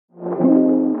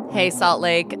Hey, Salt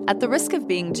Lake, at the risk of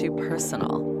being too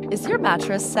personal, is your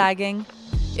mattress sagging?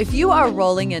 If you are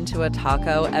rolling into a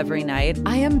taco every night,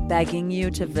 I am begging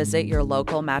you to visit your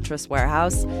local Mattress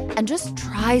Warehouse and just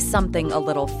try something a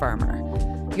little firmer.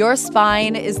 Your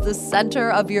spine is the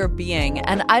center of your being,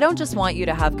 and I don't just want you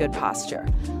to have good posture.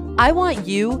 I want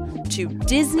you to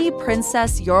Disney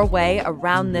princess your way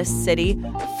around this city,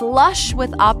 flush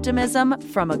with optimism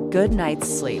from a good night's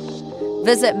sleep.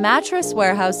 Visit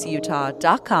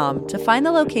mattresswarehouseutah.com to find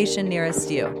the location nearest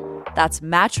you. That's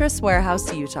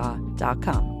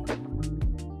mattresswarehouseutah.com.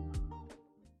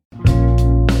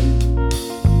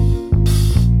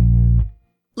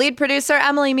 Lead producer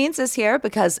Emily Means is here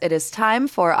because it is time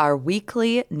for our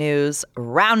weekly news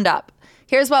roundup.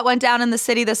 Here's what went down in the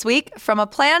city this week, from a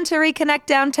plan to reconnect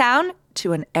downtown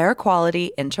to an air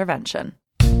quality intervention.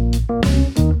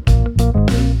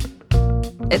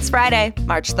 It's Friday,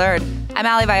 March 3rd. I'm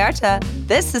Ali Vallarta.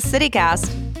 This is CityCast,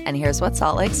 and here's what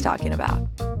Salt Lake's talking about.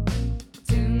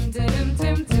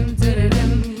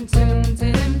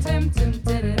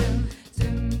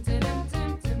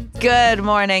 Good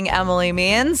morning, Emily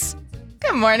Means.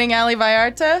 Good morning, Ali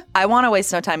Vallarta. I want to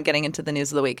waste no time getting into the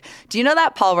news of the week. Do you know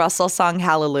that Paul Russell song,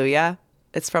 Hallelujah?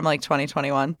 It's from like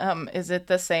 2021. Is it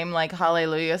the same like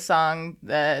Hallelujah song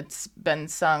that's been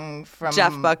sung from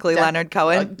Jeff Buckley, Leonard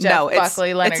Cohen? Leonard it's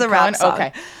a rap Cohen? song.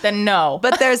 Okay, then no.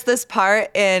 But there's this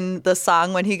part in the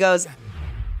song when he goes,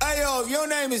 "Hey, yo, if your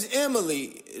name is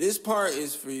Emily, this part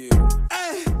is for you."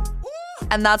 Hey.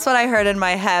 And that's what I heard in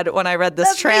my head when I read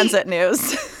this transit news.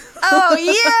 Oh,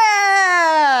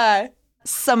 yeah!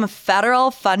 Some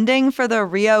federal funding for the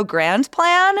Rio Grande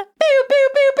plan? Pew, pew,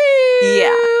 pew,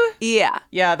 pew. Yeah.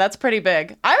 Yeah, that's pretty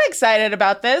big. I'm excited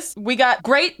about this. We got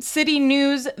great city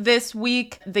news this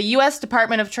week. The U.S.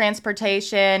 Department of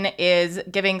Transportation is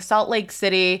giving Salt Lake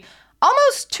City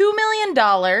almost $2 million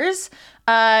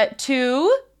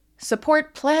to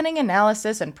support planning,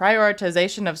 analysis, and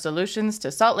prioritization of solutions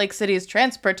to Salt Lake City's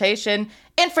transportation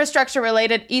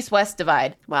infrastructure-related east-west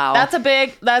divide. Wow, that's a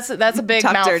big Talk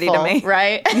mouthful, dirty to me.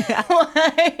 right? Yeah.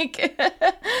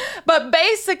 But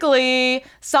basically,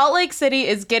 Salt Lake City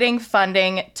is getting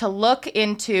funding to look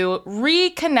into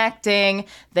reconnecting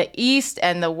the east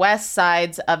and the west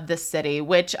sides of the city,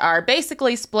 which are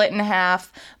basically split in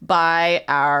half by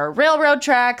our railroad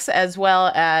tracks as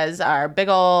well as our big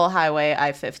ol' highway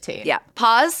I-15. Yeah.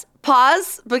 Pause,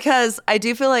 because I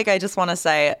do feel like I just want to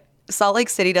say Salt Lake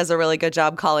City does a really good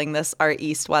job calling this our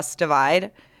east-west divide.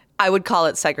 I would call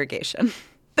it segregation.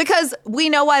 Because we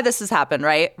know why this has happened,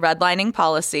 right? Redlining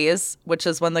policies, which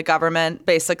is when the government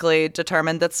basically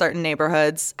determined that certain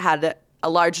neighborhoods had a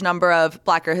large number of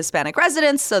Black or Hispanic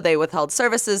residents, so they withheld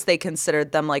services. They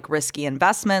considered them like risky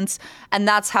investments. And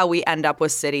that's how we end up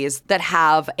with cities that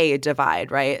have a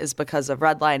divide, right? Is because of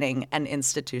redlining and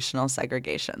institutional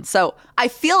segregation. So I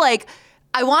feel like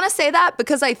I want to say that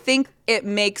because I think it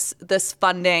makes this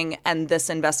funding and this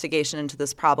investigation into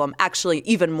this problem actually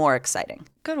even more exciting.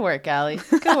 Good work, Ali.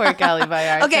 Good work, Ali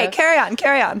Vallarta. Okay, carry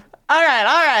on. All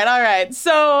right.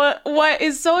 So what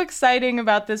is so exciting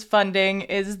about this funding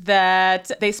is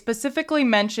that they specifically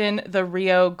mention the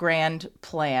Rio Grande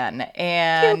plan.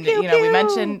 And, pew, pew, we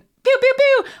mentioned... Pew, pew,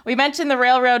 pew. We mentioned the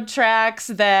railroad tracks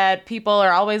that people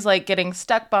are always like getting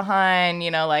stuck behind,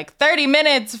 like 30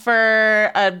 minutes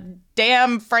for a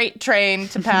damn freight train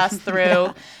to pass through.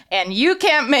 Yeah. And you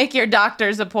can't make your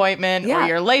doctor's appointment or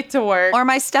you're late to work. Or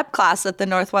my step class at the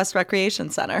Northwest Recreation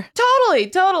Center.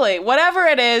 Totally. Whatever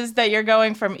it is that you're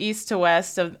going from east to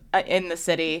west of in the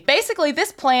city. Basically,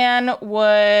 this plan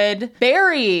would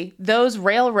bury those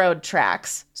railroad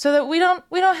tracks so that we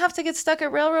don't have to get stuck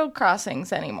at railroad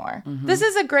crossings anymore. Mm-hmm. This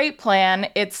is a great plan.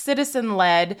 It's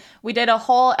citizen-led. We did a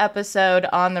whole episode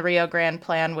on the Rio Grande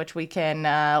plan, which we can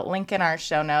link in our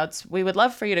show notes. We would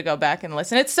love for you to go back and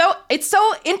listen. It's so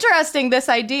interesting, this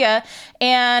idea,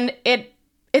 and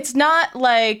it's not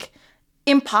like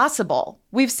impossible.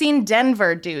 We've seen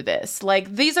Denver do this.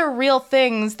 Like, these are real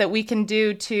things that we can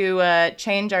do to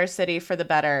change our city for the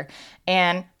better.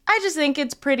 And I just think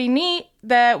it's pretty neat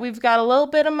that we've got a little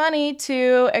bit of money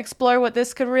to explore what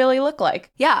this could really look like.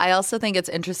 Yeah, I also think it's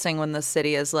interesting when the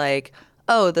city is like,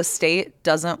 oh, the state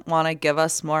doesn't want to give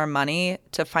us more money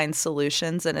to find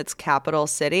solutions in its capital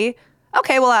city.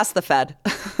 Okay, we'll ask the Fed.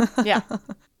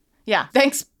 Yeah.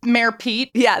 Thanks, Mayor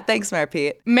Pete. Yeah, thanks, Mayor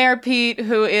Pete. Mayor Pete,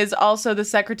 who is also the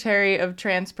Secretary of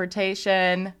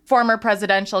Transportation, former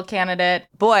presidential candidate.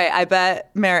 Boy, I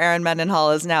bet Mayor Erin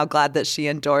Mendenhall is now glad that she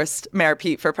endorsed Mayor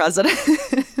Pete for president.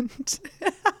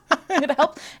 It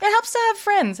helps to have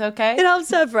friends, okay? It helps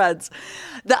to have friends.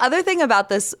 The other thing about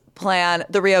this plan,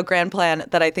 the Rio Grande plan,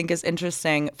 that I think is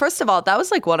interesting, first of all, that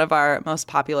was like one of our most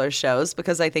popular shows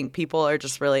because I think people are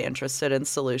just really interested in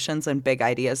solutions and big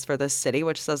ideas for this city,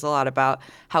 which says a lot about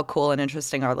how cool and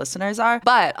interesting our listeners are.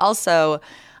 But also,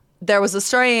 there was a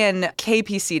story in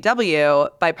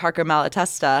KPCW by Parker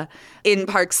Malatesta. In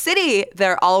Park City,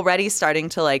 they're already starting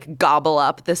to like gobble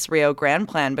up this Rio Grande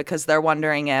plan because they're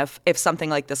wondering if something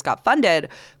like this got funded,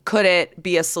 could it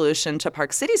be a solution to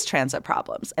Park City's transit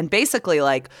problems? And basically,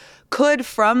 like, could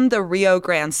from the Rio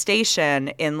Grande station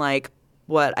in like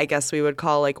what I guess we would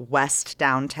call like West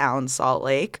downtown Salt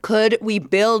Lake, could we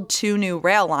build 2 new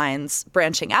rail lines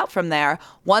branching out from there,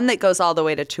 one that goes all the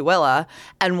way to Tooele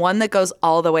and one that goes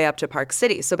all the way up to Park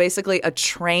City? So basically a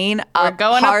train up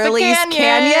Harley's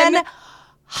Canyon.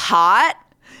 Hot.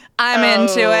 I'm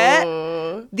into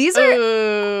it. These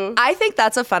are, I think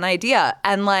that's a fun idea.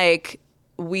 And like,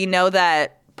 we know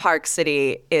that Park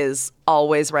City is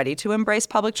always ready to embrace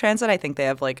public transit. I think they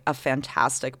have like a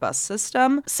fantastic bus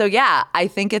system. So yeah, I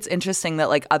think it's interesting that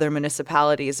like other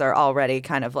municipalities are already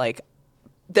kind of like,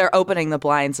 they're opening the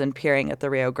blinds and peering at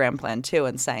the Rio Grande plan too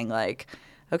and saying like,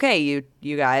 okay,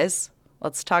 you guys,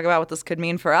 let's talk about what this could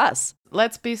mean for us.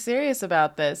 Let's be serious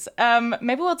about this.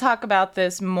 Maybe we'll talk about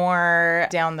this more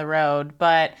down the road,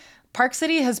 but Park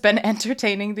City has been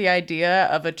entertaining the idea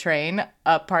of a train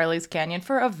up Parley's Canyon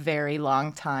for a very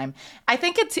long time. I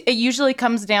think it usually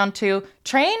comes down to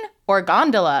train or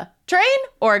gondola. Train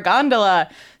or gondola.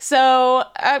 So,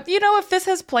 if this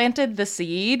has planted the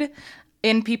seed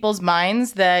in people's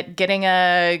minds that getting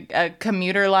a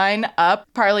commuter line up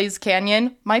Parley's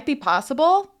Canyon might be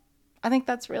possible, I think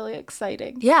that's really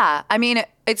exciting. Yeah. I mean,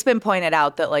 it's been pointed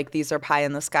out that like these are pie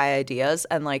in the sky ideas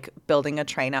and like building a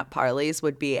train up Parley's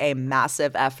would be a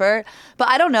massive effort. But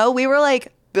I don't know. We were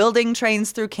like building trains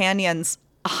through canyons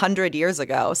 100 years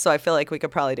ago. So I feel like we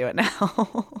could probably do it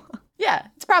now. Yeah,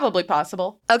 it's probably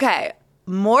possible. Okay.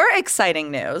 More exciting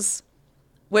news,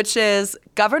 which is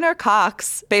Governor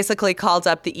Cox basically called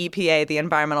up the EPA, the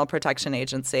Environmental Protection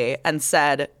Agency, and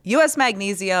said, U.S.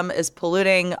 magnesium is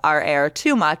polluting our air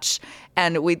too much,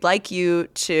 and we'd like you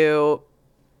to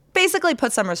basically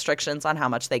put some restrictions on how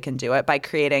much they can do it by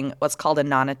creating what's called a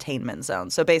non-attainment zone.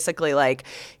 So basically, like,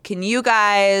 can you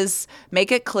guys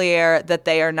make it clear that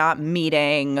they are not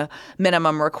meeting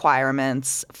minimum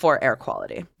requirements for air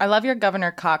quality? I love your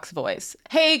Governor Cox voice.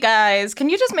 Hey, guys, can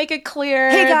you just make it clear?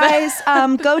 Hey,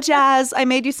 guys, go Jazz. I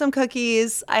made you some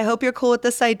cookies. I hope you're cool with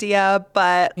this idea,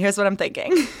 but here's what I'm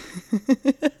thinking.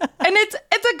 And it's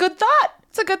a good thought.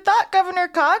 It's a good thought, Governor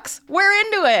Cox. We're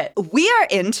into it. We are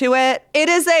into it. It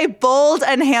is a bold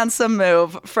and handsome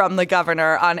move from the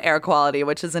governor on air quality,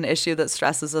 which is an issue that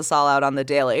stresses us all out on the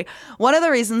daily. One of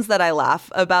the reasons that I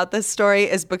laugh about this story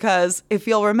is because if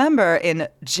you'll remember, in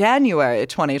January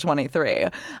 2023,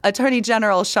 Attorney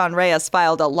General Sean Reyes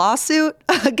filed a lawsuit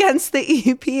against the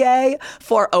EPA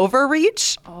for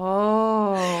overreach.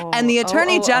 Oh. And the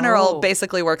Attorney General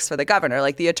basically works for the governor.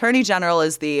 Like, the Attorney General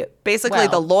is the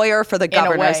lawyer for the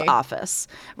governor's office.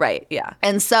 Right, yeah.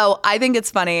 And so I think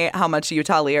it's funny how much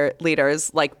Utah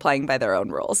leaders like playing by their own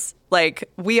rules. Like,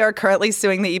 we are currently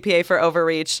suing the EPA for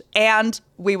overreach, and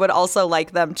we would also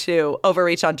like them to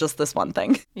overreach on just this one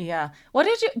thing. Yeah. What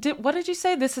did you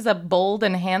say? This is a bold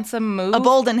and handsome move? A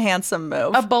bold and handsome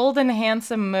move. A bold and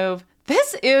handsome move.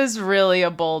 This is really a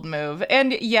bold move.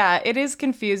 And yeah, it is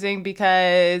confusing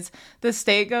because the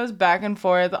state goes back and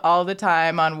forth all the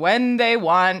time on when they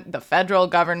want the federal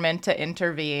government to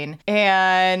intervene.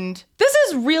 And this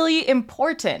is really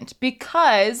important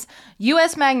because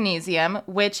U.S. Magnesium,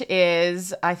 which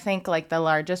is, I think, like the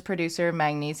largest producer of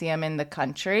magnesium in the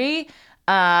country.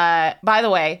 By the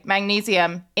way,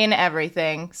 magnesium in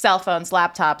everything, cell phones,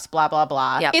 laptops, blah, blah,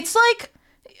 blah. Yep. It's like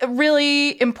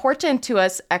really important to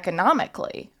us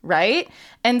economically, right?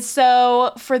 And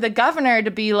so for the governor to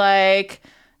be like,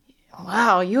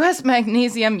 wow, U.S.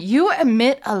 Magnesium, you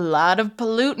emit a lot of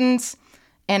pollutants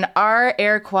and our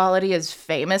air quality is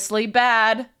famously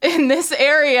bad in this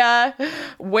area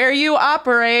where you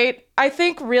operate, I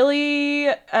think really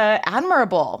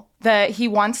admirable that he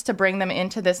wants to bring them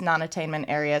into this non-attainment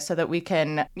area so that we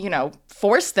can,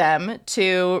 force them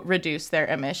to reduce their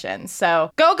emissions.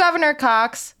 So go Governor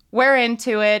Cox. We're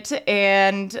into it.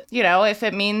 And, if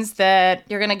it means that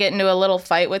you're going to get into a little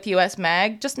fight with US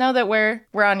Mag, just know that we're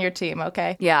on your team,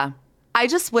 okay? Yeah. I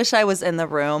just wish I was in the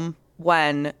room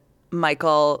when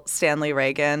Michael Stanley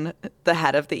Reagan, the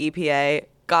head of the EPA,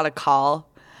 got a call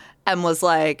and was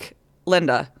like,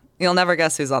 Linda, you'll never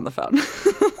guess who's on the phone.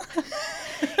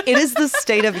 It is the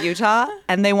state of Utah,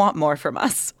 and they want more from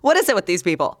us. What is it with these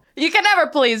people? You can never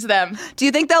please them. Do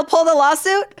you think they'll pull the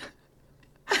lawsuit?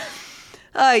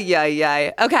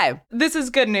 Yeah. Okay. This is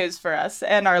good news for us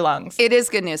and our lungs. It is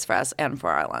good news for us and for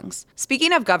our lungs.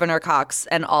 Speaking of Governor Cox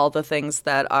and all the things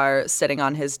that are sitting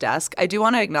on his desk, I do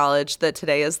want to acknowledge that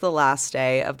today is the last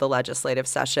day of the legislative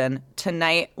session.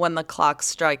 Tonight, when the clock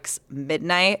strikes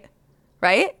midnight,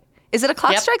 right? Is it a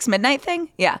clock strikes midnight thing?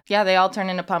 Yeah. Yeah, they all turn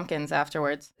into pumpkins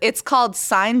afterwards. It's called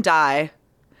Sign Die,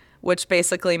 which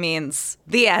basically means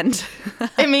the end.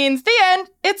 It means the end.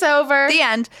 It's over. The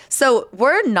end. So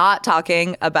we're not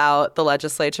talking about the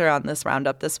legislature on this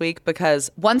roundup this week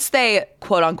because once they,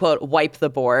 quote unquote, wipe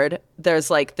the board, there's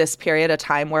like this period of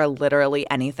time where literally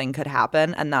anything could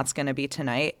happen, and that's going to be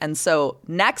tonight. And so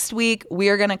next week, we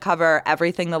are going to cover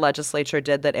everything the legislature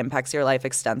did that impacts your life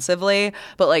extensively.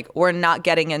 But like, we're not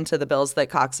getting into the bills that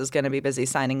Cox is going to be busy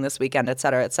signing this weekend, et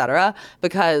cetera,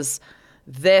 because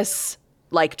this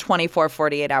like 24,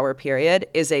 48 hour period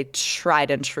is a tried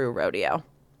and true rodeo.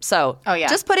 So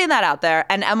just putting that out there.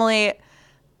 And Emily,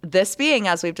 this being,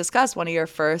 as we've discussed, one of your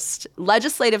first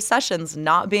legislative sessions,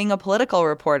 not being a political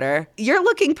reporter, you're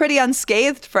looking pretty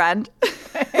unscathed, friend.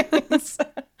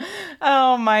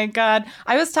 Oh, my God.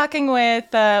 I was talking with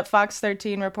Fox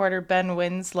 13 reporter Ben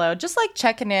Winslow, just like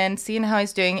checking in, seeing how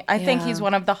he's doing. I think he's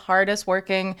one of the hardest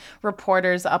working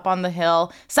reporters up on the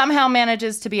Hill. Somehow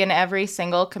manages to be in every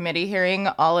single committee hearing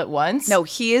all at once. No,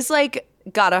 he is like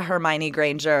got a Hermione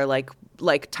Granger,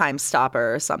 like time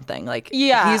stopper or something. Like,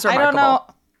 yeah, he's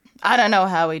remarkable. I don't know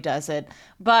how he does it,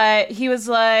 but he was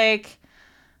like,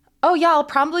 oh, yeah, I'll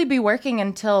probably be working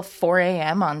until 4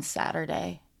 a.m. on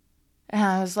Saturday. And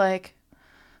I was like,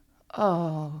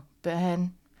 oh,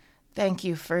 Ben, thank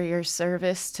you for your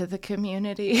service to the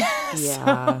community.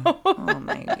 Yeah. Oh,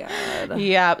 my God.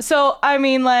 Yeah. So, I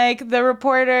mean, like the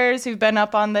reporters who've been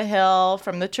up on the Hill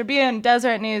from the Tribune,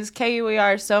 Deseret News,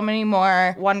 KUER, so many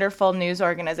more wonderful news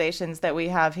organizations that we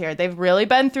have here. They've really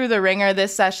been through the ringer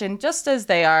this session, just as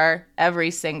they are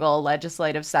every single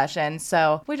legislative session.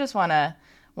 So we just want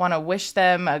to wish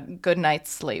them a good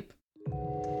night's sleep.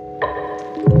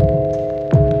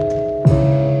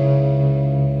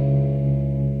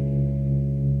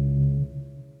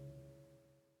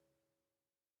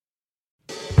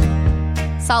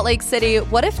 Salt Lake City,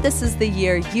 what if this is the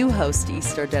year you host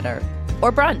Easter dinner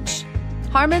or brunch?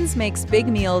 Harmon's makes big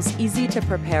meals easy to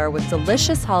prepare with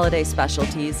delicious holiday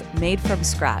specialties made from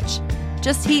scratch.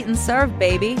 Just heat and serve,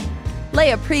 baby.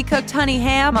 Lay a pre-cooked honey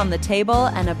ham on the table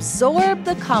and absorb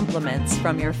the compliments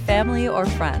from your family or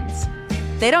friends.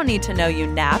 They don't need to know you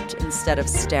napped instead of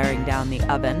staring down the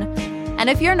oven. And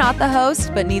if you're not the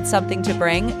host but need something to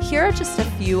bring, here are just a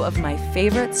few of my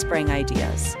favorite spring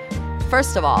ideas.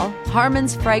 First of all,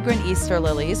 Harmon's fragrant Easter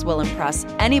lilies will impress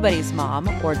anybody's mom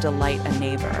or delight a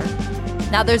neighbor.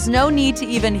 Now, there's no need to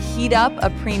even heat up a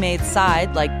pre-made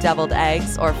side like deviled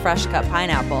eggs or fresh-cut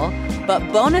pineapple, but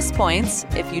bonus points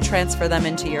if you transfer them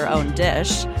into your own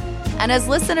dish. And as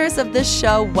listeners of this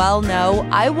show well know,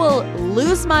 I will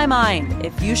lose my mind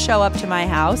if you show up to my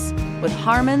house with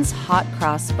Harmon's hot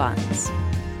cross buns.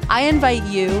 I invite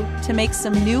you to make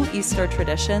some new Easter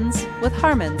traditions with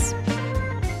Harmon's.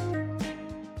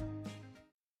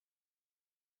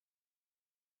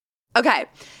 Okay,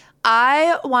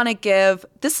 I want to give,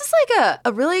 this is like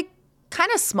a really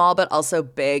kind of small but also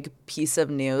big piece of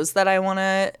news that I want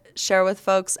to share with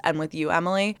folks and with you,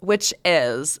 Emily, which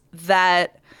is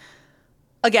that,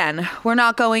 again, we're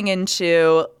not going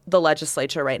into the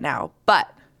legislature right now,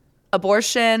 but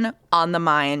abortion on the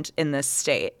mind in this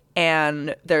state.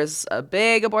 And there's a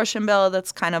big abortion bill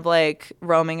that's kind of like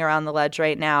roaming around the ledge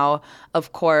right now.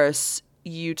 Of course,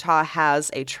 Utah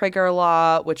has a trigger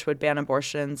law, which would ban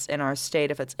abortions in our state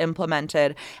if it's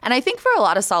implemented. And I think for a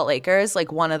lot of Salt Lakers,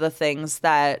 like one of the things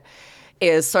that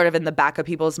is sort of in the back of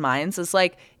people's minds is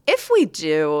like, if we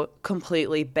do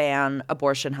completely ban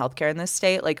abortion healthcare in this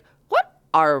state, like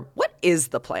what is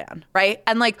the plan, right?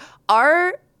 And like,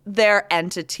 are there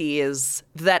entities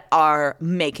that are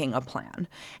making a plan?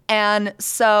 And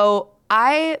so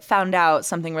I found out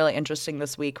something really interesting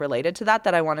this week related to that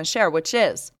I want to share, which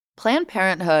is Planned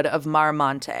Parenthood of Mar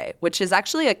Monte, which is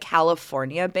actually a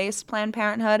California-based Planned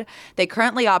Parenthood. They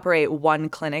currently operate one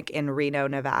clinic in Reno,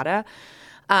 Nevada.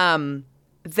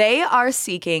 They are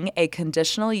seeking a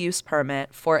conditional use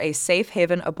permit for a safe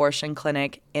haven abortion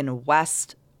clinic in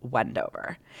West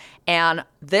Wendover. And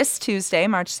this Tuesday,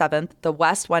 March 7th, the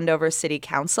West Wendover City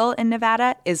Council in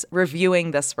Nevada is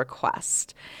reviewing this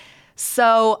request.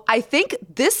 So I think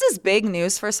this is big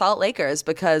news for Salt Lakers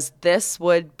because this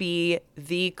would be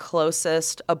the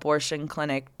closest abortion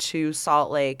clinic to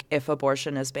Salt Lake if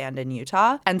abortion is banned in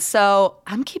Utah. And so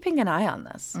I'm keeping an eye on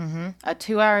this. A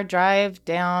 2-hour drive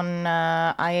down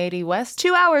I-80 West.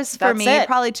 2 hours for That's me, it.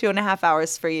 probably 2.5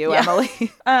 hours for you,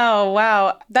 Emily. Oh,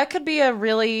 wow. That could be a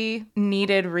really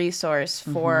needed resource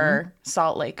for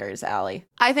Salt Lakers, Allie.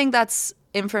 I think that's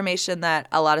information that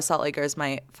a lot of Salt Lakers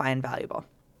might find valuable.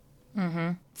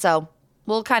 So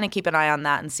we'll kind of keep an eye on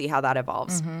that and see how that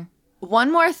evolves.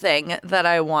 One more thing that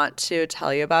I want to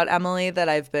tell you about, Emily, that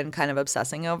I've been kind of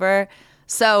obsessing over.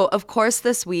 So, of course,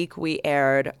 this week we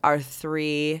aired our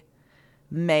 3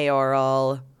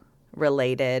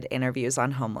 mayoral-related interviews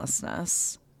on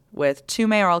homelessness with 2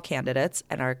 mayoral candidates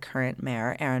and our current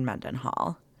mayor, Erin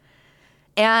Mendenhall.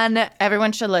 And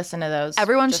Everyone should listen to those.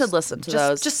 everyone should listen to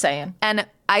those. Just saying. And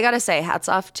I got to say, hats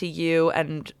off to you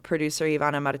and producer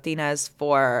Ivana Martinez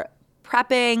for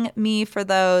prepping me for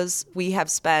those. We have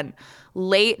spent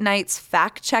late nights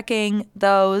fact checking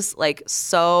those. Like,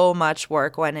 so much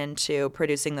work went into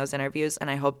producing those interviews. And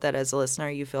I hope that as a listener,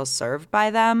 you feel served by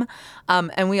them.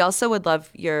 And we also would love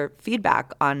your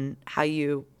feedback on how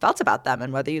you felt about them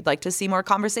and whether you'd like to see more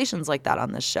conversations like that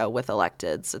on this show with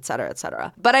electeds, et cetera, et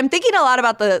cetera. But I'm thinking a lot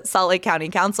about the Salt Lake County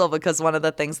Council because one of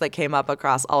the things that came up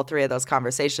across all 3 of those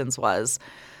conversations was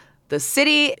the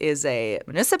city is a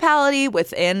municipality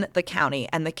within the county,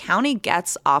 and the county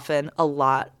gets often a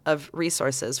lot of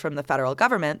resources from the federal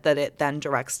government that it then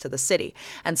directs to the city.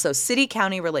 And so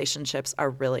city-county relationships are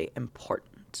really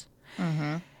important.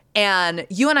 And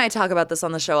you and I talk about this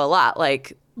on the show a lot,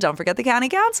 like, don't forget the county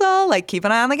council, like, keep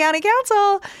an eye on the county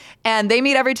council. And they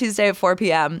meet every Tuesday at 4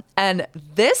 p.m. And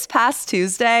this past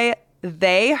Tuesday,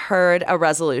 they heard a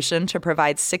resolution to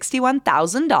provide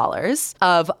 $61,000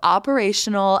 of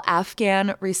operational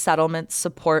Afghan resettlement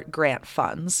support grant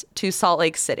funds to Salt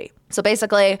Lake City. So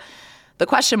basically, the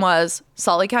question was,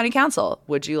 Salt Lake County Council,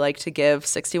 would you like to give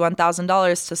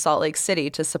 $61,000 to Salt Lake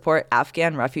City to support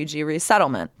Afghan refugee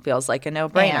resettlement? Feels like a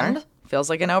no-brainer.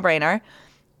 Feels like a no-brainer.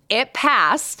 It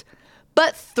passed,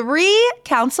 but 3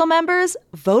 council members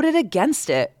voted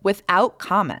against it without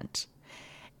comment.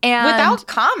 And Without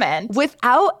comment?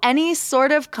 without any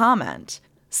sort of comment.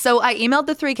 So I emailed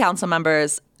the 3 council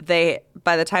members. They,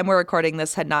 by the time we're recording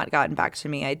this, had not gotten back to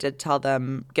me. I did tell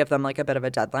them, give them like a bit of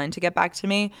a deadline to get back to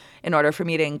me in order for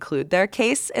me to include their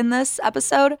case in this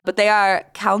episode. But they are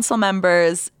council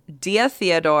members Dia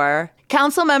Theodore,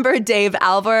 council member Dave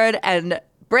Alvord, and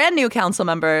brand new council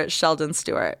member Sheldon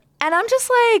Stewart. And I'm just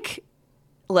like,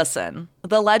 listen,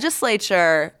 the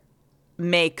legislature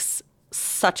makes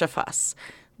such a fuss.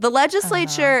 The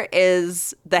legislature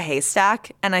is the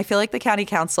haystack, and I feel like the county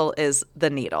council is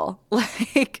the needle.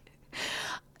 Like,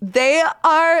 they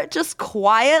are just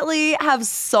quietly have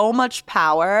so much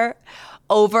power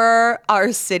over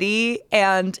our city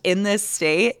and in this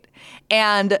state,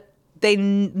 and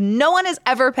no one is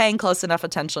ever paying close enough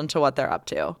attention to what they're up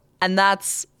to. And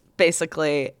that's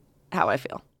basically how I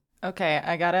feel. Okay,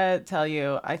 I gotta tell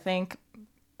you, I think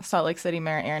Salt Lake City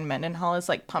Mayor Erin Mendenhall is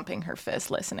like pumping her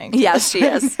fist listening. Yes, she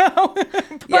is.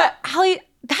 But Allie,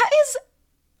 that is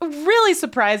really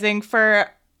surprising for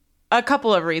a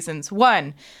couple of reasons.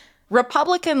 One,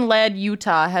 Republican-led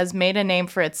Utah has made a name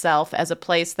for itself as a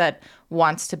place that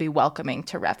wants to be welcoming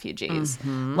to refugees.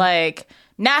 Like,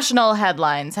 national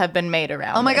headlines have been made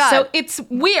around. Oh my this. God. So it's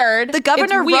weird. The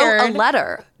governor wrote a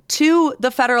letter to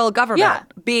the federal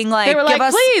government being like, they were like, give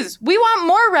us, please, we want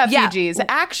more refugees,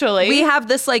 actually. we have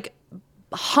this like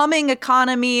humming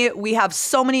economy. We have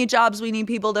so many jobs we need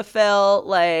people to fill.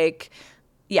 Like,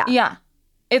 Yeah.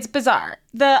 It's bizarre.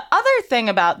 The other thing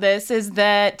about this is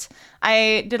that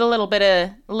I did a little bit of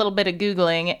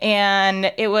Googling,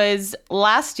 and it was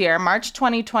last year, March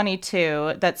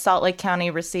 2022, that Salt Lake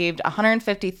County received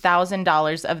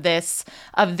 $150,000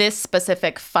 of this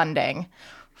specific funding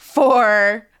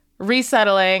for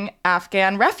resettling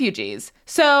Afghan refugees.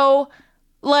 So,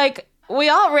 like, we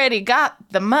already got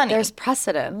the money. there's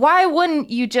precedent. Why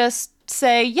wouldn't you just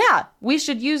say, yeah, we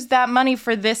should use that money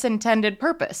for this intended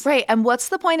purpose? Right. And what's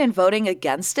the point in voting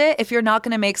against it if you're not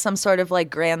going to make some sort of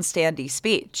like grandstandy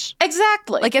speech?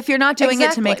 Exactly. Like, if you're not doing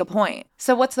it to make a point.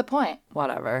 So what's the point?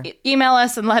 Whatever. Email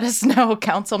us and let us know,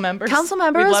 council members. Council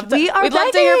members, we'd we'd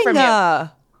love to hear from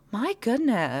you. My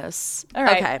goodness. All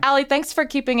right. Okay. Allie, thanks for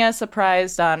keeping us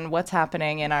apprised on what's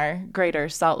happening in our greater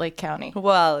Salt Lake County.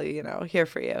 Well, you know, here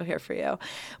for you.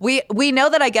 We know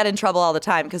that I get in trouble all the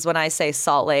time because when I say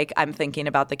Salt Lake, I'm thinking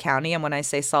about the county. And when I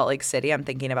say Salt Lake City, I'm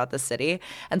thinking about the city.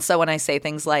 And so when I say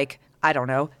things like I don't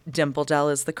know,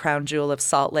 Dimpledale is the crown jewel of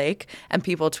Salt Lake, and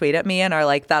people tweet at me and are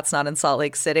like, that's not in Salt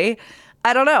Lake City.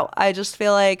 I don't know. I just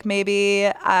feel like maybe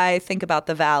I think about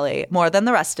the Valley more than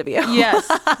the rest of you. Yes,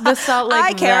 the Salt Lake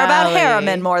I care Valley. about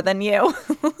Harriman more than you.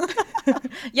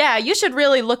 Yeah, you should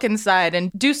really look inside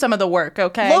and do some of the work,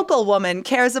 okay? Local woman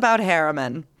cares about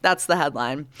Harriman. That's the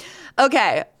headline.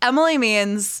 Okay, Emily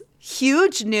Means,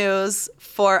 huge news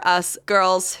for us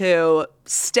girls who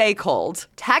stay cold.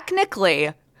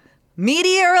 Technically,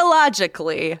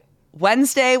 meteorologically,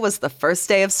 Wednesday was the first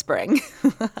day of spring.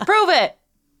 Prove it.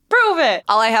 Prove it.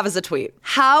 All I have is a tweet.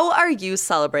 How are you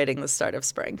celebrating the start of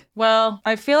spring? Well,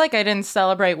 I feel like I didn't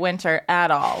celebrate winter at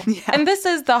all. Yeah. And this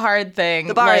is the hard thing.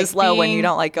 The bar is low when you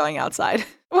don't like going outside.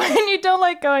 When you don't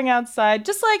like going outside,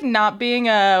 just like not being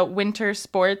a winter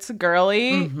sports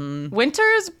girly, winter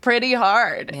is pretty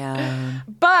hard. Yeah.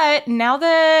 But now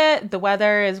that the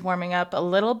weather is warming up a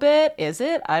little bit, is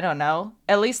it? I don't know.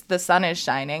 At least the sun is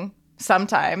shining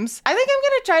sometimes. I think I'm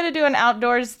going to try to do an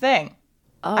outdoors thing.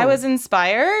 Oh. I was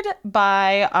inspired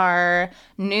by our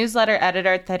newsletter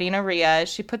editor, Terina Ria.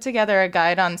 She put together a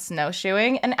guide on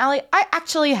snowshoeing. And Allie, I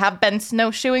actually have been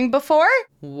snowshoeing before.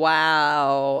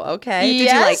 Wow. Okay.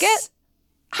 Yes, Did you like it?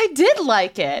 I did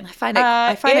like it.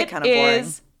 I find it kind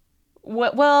of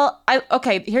boring.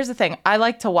 Okay, here's the thing. I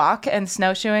like to walk, and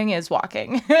snowshoeing is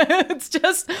walking. It's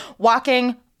just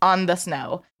walking on the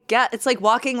snow. Yeah, it's like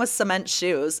walking with cement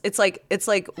shoes. It's like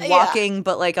walking,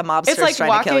 but like a mobster It's like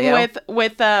trying to kill you.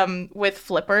 with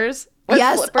flippers.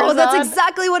 Yes. Flippers That's on.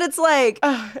 exactly what it's like.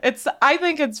 I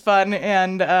think it's fun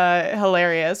and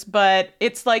hilarious, but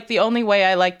it's like the only way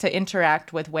I like to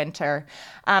interact with winter.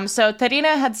 So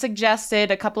Terina had suggested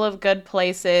a couple of good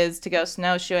places to go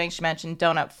snowshoeing. She mentioned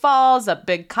Donut Falls, up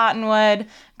Big Cottonwood,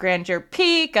 Grandeur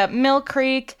Peak, up Mill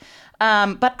Creek.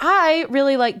 But I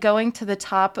really like going to the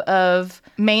top of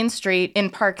Main Street in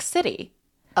Park City.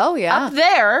 Oh, yeah. Up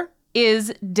there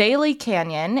is Daly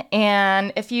Canyon,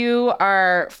 and if you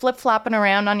are flip-flopping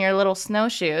around on your little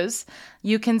snowshoes,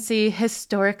 you can see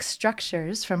historic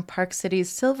structures from Park City's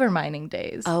silver mining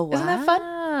days. Oh, wow. Isn't that fun?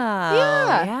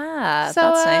 Yeah. Yeah, So,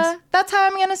 that's nice. that's how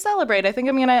I'm going to celebrate. I think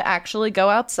I'm going to actually go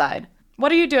outside.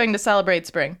 What are you doing to celebrate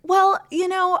spring? Well,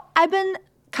 I've been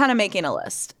kind of making a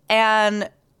list, and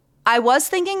I was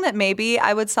thinking that maybe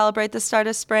I would celebrate the start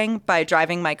of spring by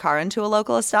driving my car into a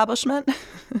local establishment.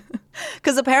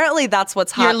 Because apparently that's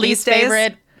what's hot Your least these days.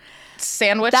 favorite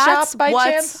sandwich That's shop by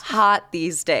what's chance? hot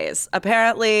these days.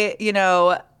 Apparently,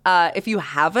 if you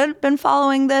haven't been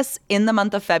following this, in the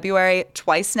month of February,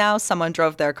 twice now, someone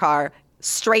drove their car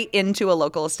straight into a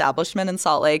local establishment in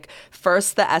Salt Lake.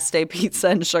 First, the Este Pizza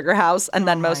and Sugar House, and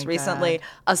then most recently,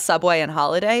 a Subway and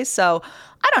Holiday. So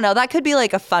I don't know. That could be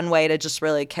like a fun way to just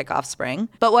really kick off spring.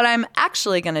 But what I'm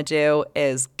actually going to do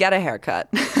is get a haircut.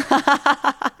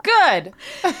 Good.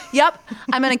 Yep.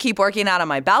 I'm going to keep working out on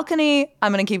my balcony.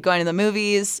 I'm going to keep going to the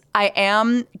movies. I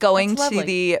am going to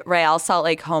the Real Salt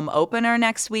Lake home opener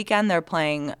next weekend. They're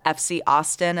playing FC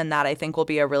Austin, and that I think will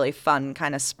be a really fun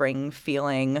kind of spring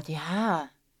feeling. Yeah.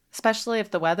 Especially if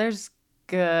the weather's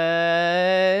good.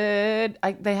 They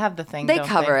have the thing, They don't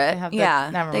cover they? it. They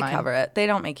have They mind. cover it. They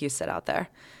don't make you sit out there.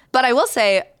 But I will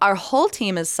say our whole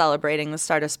team is celebrating the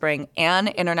start of spring and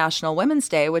International Women's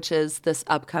Day, which is this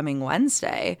upcoming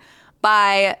Wednesday,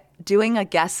 by doing a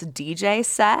guest DJ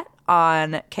set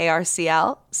on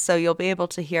KRCL. So you'll be able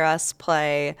to hear us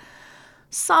play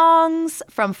songs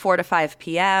from 4 to 5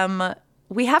 p.m.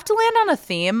 We have to land on a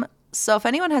theme. So if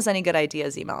anyone has any good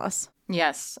ideas, email us.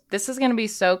 Yes, this is going to be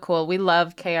so cool. We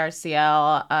love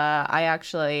KRCL. I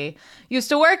actually used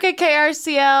to work at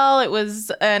KRCL. It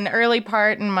was an early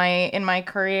part in my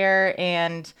career,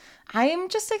 and I'm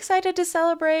just excited to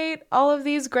celebrate all of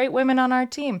these great women on our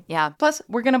team. Yeah. Plus,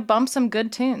 we're going to bump some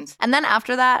good tunes. And then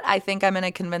after that, I think I'm going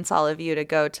to convince all of you to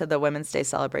go to the Women's Day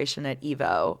celebration at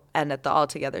Evo and at the All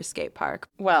Together skate park.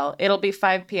 Well, it'll be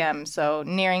 5 p.m., so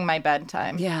nearing my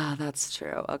bedtime. Yeah, that's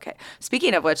true. Okay.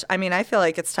 Speaking of which, I feel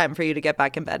like it's time for you to get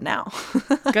back in bed now.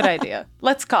 Good idea.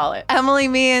 Let's call it. Emily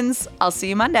Means, I'll see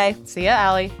you Monday. See ya,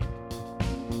 Allie.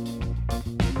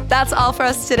 That's all for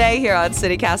us today here on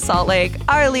CityCast Salt Lake.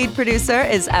 Our lead producer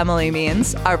is Emily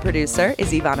Means. Our producer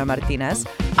is Ivana Martinez.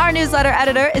 Our newsletter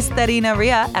editor is Terina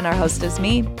Ria. And our host is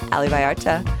me, Ali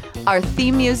Vallarta. Our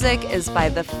theme music is by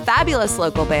the fabulous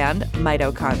local band,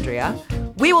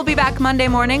 Mitochondria. We will be back Monday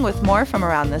morning with more from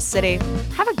around the city.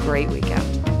 Have a great weekend.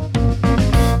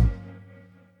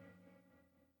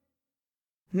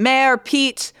 Mayor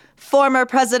Pete, former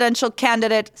presidential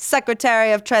candidate,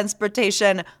 Secretary of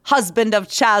Transportation, husband of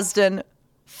Chasden,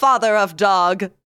 father of dog.